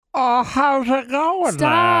Oh, how's it going?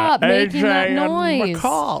 Stop making that AJ noise. and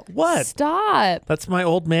McCall. What? Stop. That's my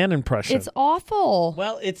old man impression. It's awful.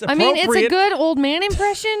 Well, it's I appropriate. mean, it's a good old man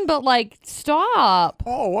impression, but like, stop.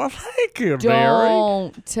 Oh, well, thank you, Mary.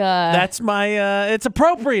 Don't. That's my, it's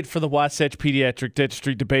appropriate for the Wasatch Pediatric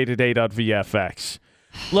Dentistry Debate at 8 on VFX.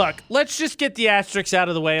 Look, let's just get the asterisks out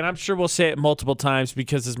of the way, and I'm sure we'll say it multiple times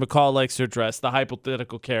because as McCall likes to address, the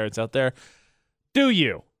hypothetical Karens out there, do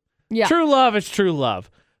you? Yeah. True love is true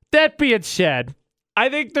love. That being said, I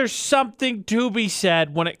think there's something to be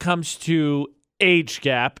said when it comes to age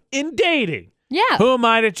gap in dating. Yeah. Who am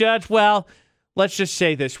I to judge? Well, let's just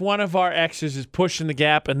say this. One of our exes is pushing the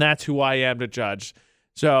gap, and that's who I am to judge.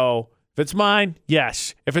 So if it's mine,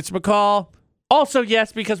 yes. If it's McCall, also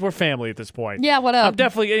yes, because we're family at this point. Yeah, what up? I'm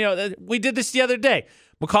definitely, we did this the other day.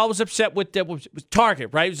 McCall was upset with Target,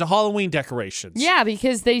 right? It was the Halloween decorations. Yeah,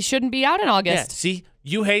 because they shouldn't be out in Yeah, August. see,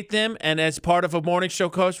 you hate them, and as part of a morning show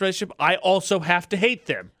co-host relationship, I also have to hate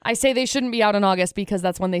them. I say they shouldn't be out in August because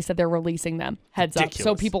that's when they said they're releasing them. Heads up.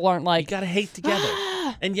 So people aren't You like, got to hate together.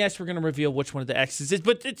 And yes, we're going to reveal which one of the exes is.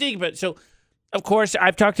 But think about it. So, of course,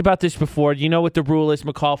 I've talked about this before. You know what the rule is,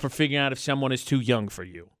 McCall, for figuring out if someone is too young for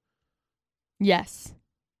you? yes.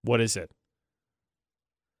 What is it?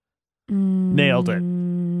 Nailed it.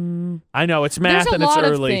 I know, it's math There's a and it's lot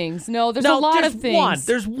of early. things. No, there's a lot of things.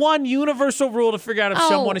 There's one universal rule to figure out if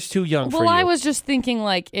someone is too young for you. Well, I was just thinking,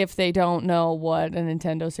 like, if they don't know what a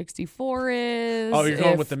Nintendo 64 is. Oh, you're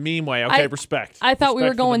going with the meme way. Okay, respect. I thought we were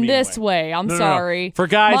Respect for the going meme this way. way. I'm No. sorry. For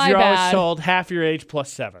guys, My you're always bad. told half your age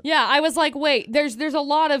plus 7. Yeah, I was like, wait, there's a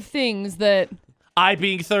lot of things that. I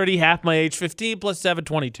being 30, half my age, 15 plus 7,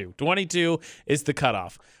 22. 22 is the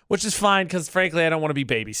cutoff, which is fine because, frankly, I don't want to be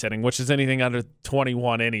babysitting, which is anything under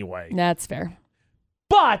 21 anyway. That's fair.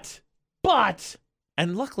 But,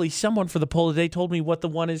 and luckily someone for the poll today told me what the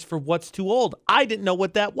one is for what's too old. I didn't know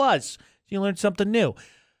what that was. You learned something new.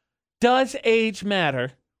 Does age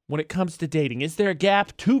matter when it comes to dating? Is there a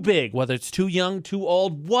gap too big, whether it's too young, too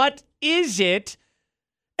old? What is it?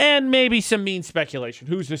 And maybe some mean speculation.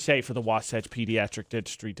 Who's to say for the Wasatch Pediatric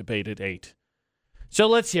Dentistry Debate at 8? So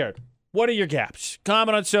let's hear it. What are your gaps?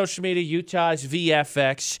 Comment on social media, Utah's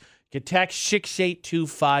VFX. You can text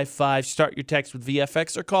 68255. Start your text with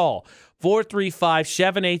VFX or call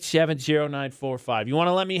 435-787-0945. You want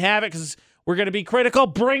to let me have it because we're going to be critical?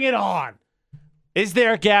 Bring it on. Is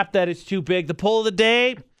there a gap that is too big? The poll of the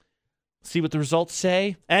day. See what the results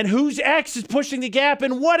say. And whose ex is pushing the gap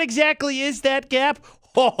and what exactly is that gap?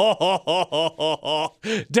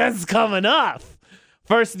 That's coming up.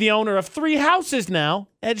 First, the owner of 3 houses now,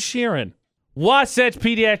 Ed Sheeran. Wasatch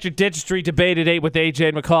Pediatric Dentistry Debate at 8 with AJ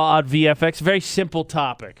and McCall on VFX. Very simple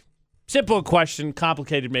topic. Simple question,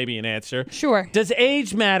 complicated maybe an answer. Sure. Does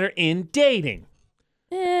age matter in dating?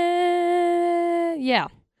 Yeah.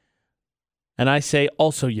 And I say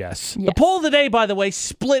also yes. Yes. The poll of the day, by the way,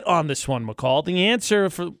 split on this one, McCall. The answer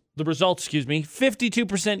for the results,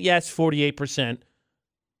 52% yes, 48%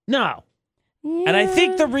 no. Yeah. And I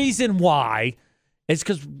think the reason why is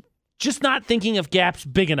because just not thinking of gaps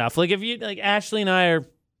big enough. Like if you, like Ashley and I are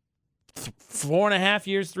 4.5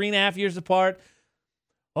 years, 3.5 years apart.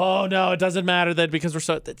 Oh no, it doesn't matter then because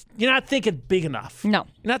you're not thinking big enough. No.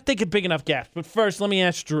 You're not thinking big enough gaps. But first, let me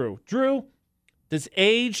ask Drew. Drew, does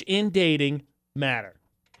age in dating matter?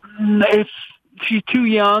 If she's too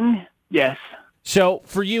young, yes. So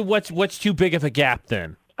for you, what's too big of a gap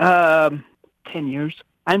then? 10 years.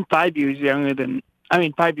 I'm 5 years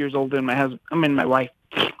older than my husband. My wife.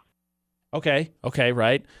 Okay,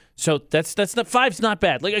 right. So that's not 5's not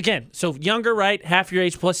bad. Like again, so younger, right? Half your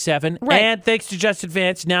age plus 7. Right. And thanks to Just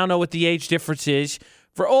Advance, now know what the age difference is.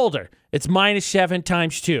 For older, it's -7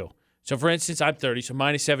 times 2. So for instance, I'm 30, so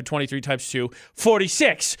 -7, 23 times 2,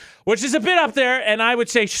 46, which is a bit up there, and I would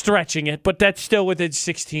say stretching it, but that's still within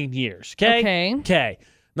 16 years. Okay.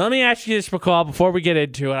 Now let me ask you this, McCall, before we get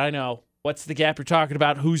into it. I know. What's the gap you're talking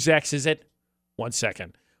about? Whose ex is it? 1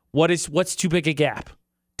 second. What's too big a gap?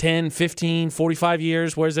 10, 15, 45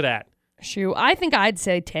 years? Where's it at? Shoot, I think I'd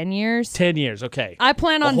say 10 years. 10 years, okay. I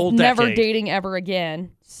plan A whole on never decade. dating ever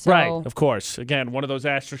again. So. Right, of course. Again, one of those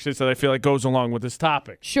asterisks that I feel like goes along with this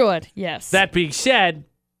topic. Should, yes. That being said,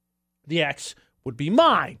 the ex would be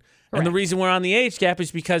mine. And the reason we're on the age gap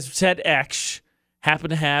is because said ex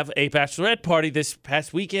happened to have a bachelorette party this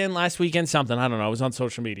past weekend, last weekend, something. I don't know. It was on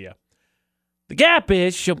social media. The gap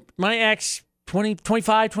is my ex, 20,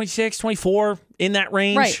 25, 26, 24, in that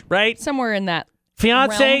range, right? Somewhere in that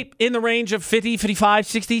Fiance realm. in the range of 50, 55,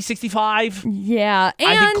 60, 65. Yeah. And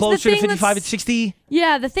I think closer the to thing 55 and 60.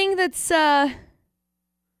 Yeah, the thing that's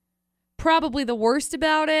probably the worst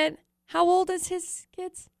about it, how old is his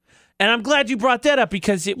kids? And I'm glad you brought that up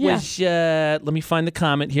because it was, let me find the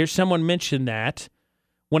comment here. Someone mentioned that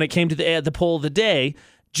when it came to the poll of the day.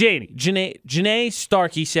 Janae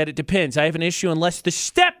Starkey said, it depends. I have an issue unless the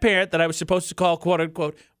step-parent that I was supposed to call,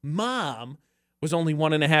 quote-unquote, mom was only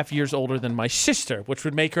 1.5 years older than my sister, which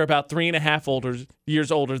would make her about 3.5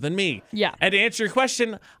 years older than me. Yeah. And to answer your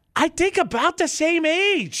question, I think about the same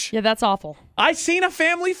age. Yeah, that's awful. I seen a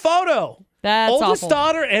family photo. That's Oldest awful.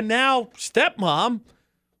 daughter and now stepmom,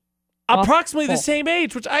 approximately the same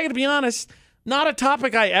age, which I got to be honest, not a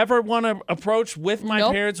topic I ever want to approach with my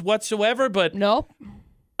parents whatsoever, but Nope.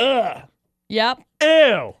 Yep.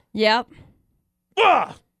 Ew. Yep.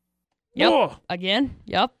 Ugh. Yep. Ugh. Again.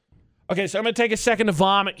 Yep. Okay, so I'm going to take a second to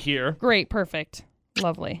vomit here. Great. Perfect.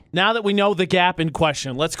 Lovely. Now that we know the gap in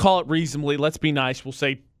question, let's call it reasonably. Let's be nice. We'll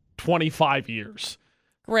say 25 years.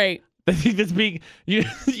 Great. I think that's being.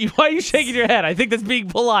 Why are you shaking your head? I think that's being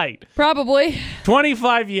polite. Probably.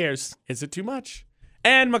 25 years. Is it too much?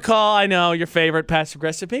 And McCall, I know your favorite passive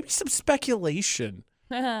aggressive. Maybe some speculation.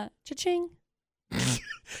 Cha-ching.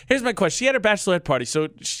 Here's my question. She had her bachelorette party, so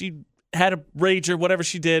she had a rager, whatever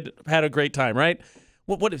she did, had a great time, right?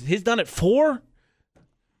 What his done at 4?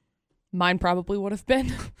 Mine probably would have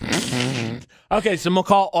been. Okay, so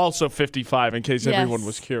McCall also 55 in case everyone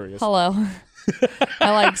was curious. Hello.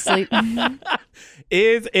 I like sleep.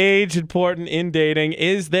 Is age important in dating?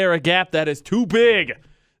 Is there a gap that is too big?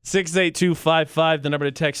 68255, the number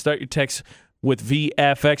to text. Start your text with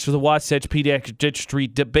VFX for the Wasatch Pediatric Dentistry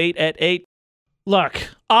debate at 8. Look,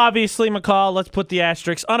 obviously, McCall, let's put the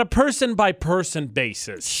asterisks on a person-by-person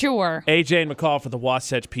basis. Sure. AJ and McCall for the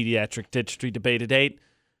Wasatch Pediatric Dentistry debate at 8.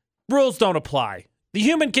 Rules don't apply. The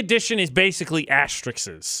human condition is basically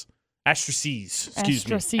asterisks. Asterisks.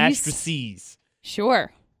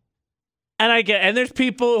 Sure. And there's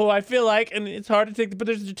people who I feel like, and it's hard to take, but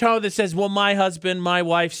there's a tone that says, well, my husband, my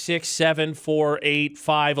wife, 6, 7, 4, 8,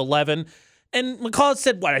 5, 11. And McCall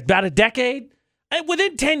said, what, about a decade? And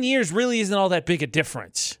within 10 years really isn't all that big a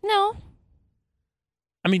difference. No.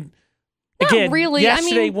 I mean, Not again, really.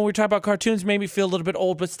 yesterday when we were talking about cartoons made me feel a little bit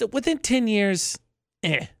old, but still, within 10 years,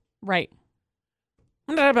 Right.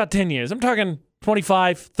 I'm not about 10 years. I'm talking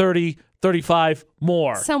 25, 30, 35,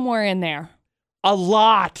 more. Somewhere in there. A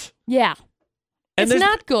lot. Yeah. And it's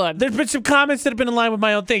not good. There's been some comments that have been in line with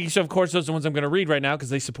my own thinking. So, of course, those are the ones I'm going to read right now because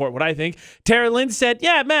they support what I think. Tara Lynn said,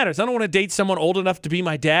 yeah, it matters. I don't want to date someone old enough to be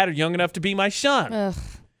my dad or young enough to be my son. Ugh.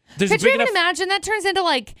 There's Could you even imagine that turns into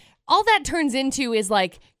all that turns into is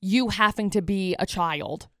you having to be a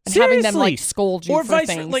child and having them scold you or for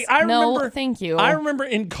things. No, thank you. I remember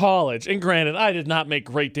in college, and granted, I did not make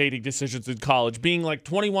great dating decisions in college, being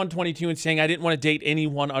 21, 22 and saying I didn't want to date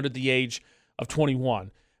anyone under the age of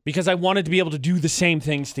 21 because I wanted to be able to do the same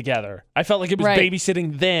things together. I felt like it was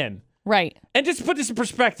babysitting then. Right. And just to put this in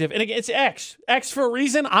perspective, and again, it's X for a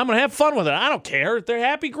reason. I'm going to have fun with it. I don't care. If they're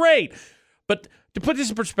happy, great. But to put this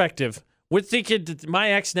in perspective, we're thinking that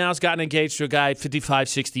my ex now has gotten engaged to a guy 55,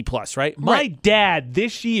 60 plus, right? My dad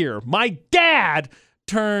this year,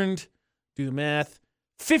 turned, do the math,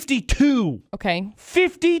 52. Okay.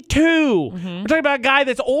 52. Mm-hmm. We're talking about a guy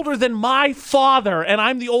that's older than my father, and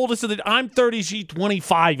I'm the oldest I'm 30, she's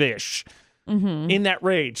 25-ish in that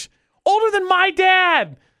range. Older than my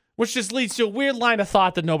dad, which just leads to a weird line of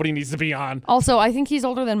thought that nobody needs to be on. Also, I think he's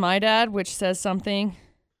older than my dad, which says something.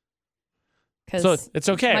 So it's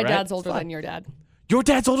okay, my right? dad's older than your dad. Your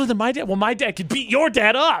dad's older than my dad? Well, my dad could beat your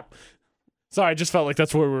dad up. Sorry, I just felt like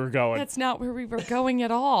that's where we were going. That's not where we were going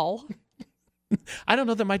at all. I don't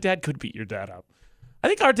know that my dad could beat your dad up. I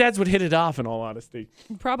think our dads would hit it off, in all honesty.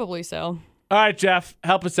 Probably so. All right, Jeff,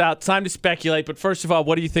 help us out. Time to speculate. But first of all,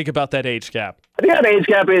 what do you think about that age gap? I think that age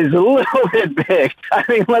gap is a little bit big. I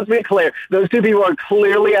mean, let's be clear. Those two people are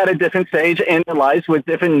clearly at a different stage in their lives with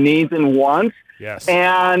different needs and wants. Yes.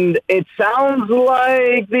 And it sounds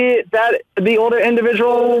like the older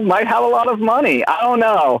individual might have a lot of money. I don't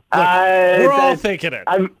know. We're all thinking it.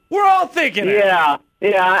 We're all thinking it. Yeah.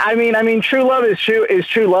 Yeah, I mean, true love is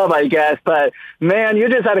true love, I guess. But man, you're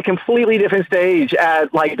just at a completely different stage at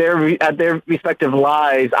their respective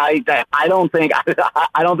lives. I don't think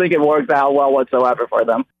it works out well whatsoever for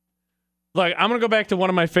them. Look, I'm gonna go back to one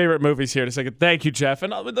of my favorite movies here in a second. Thank you, Jeff.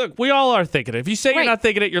 And look, we all are thinking it. If you say you're not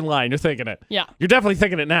thinking it, you're lying. You're thinking it. Yeah, you're definitely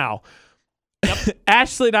thinking it now. Yep.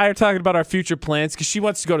 Ashley and I are talking about our future plans because she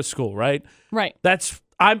wants to go to school, right? Right.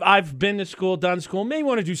 I've been to school, done school, may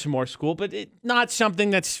want to do some more school, but not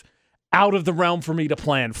something that's out of the realm for me to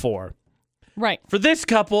plan for. Right. For this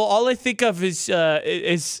couple, all I think of is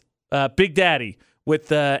Big Daddy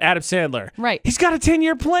with Adam Sandler. Right. He's got a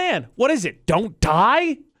 10-year plan. What is it? Don't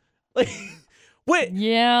die? Wait.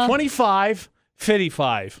 Yeah. 25,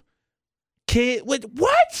 55. kid.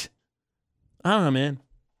 What? I don't know, man.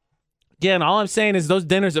 Again, all I'm saying is those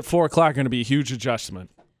dinners at 4 o'clock are going to be a huge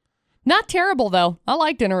adjustment. Not terrible, though. I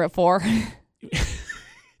like dinner at 4.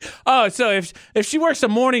 Oh, so if she works a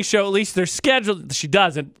morning show, at least they're scheduled. She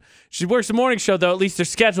doesn't. She works a morning show, though, at least their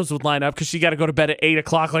schedules would line up because she got to go to bed at 8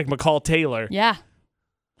 o'clock like McCall Taylor. Yeah.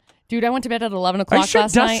 Dude, I went to bed at 11 o'clock last night. Are you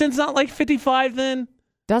sure Dustin's not like 55 then?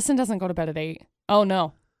 Dustin doesn't go to bed at 8. Oh,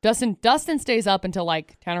 no. Dustin stays up until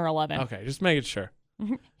like 10 or 11. Okay, just making sure.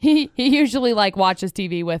 He usually like watches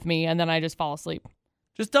TV with me, and then I just fall asleep.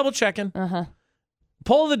 Just double checking. Uh-huh.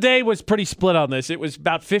 Poll of the day was pretty split on this. It was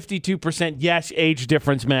about 52% yes, age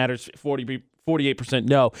difference matters, 48%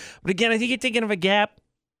 no. But again, I think you're thinking of a gap.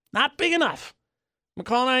 Not big enough.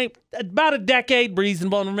 McCall and I, about a decade,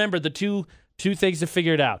 reasonable. And remember, the two things to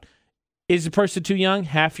figure it out. Is the person too young?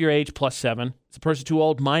 Half your age plus 7. Is the person too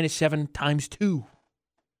old? Minus 7 times 2.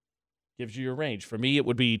 Gives you your range. For me, it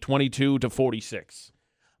would be 22 to 46.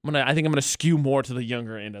 I think I'm gonna skew more to the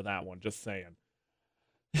younger end of that one. Just saying.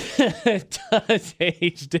 Does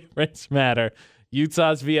age difference matter?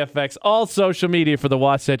 Utah's VFX, all social media for the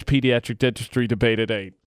Wasatch Pediatric Dentistry Debate at 8.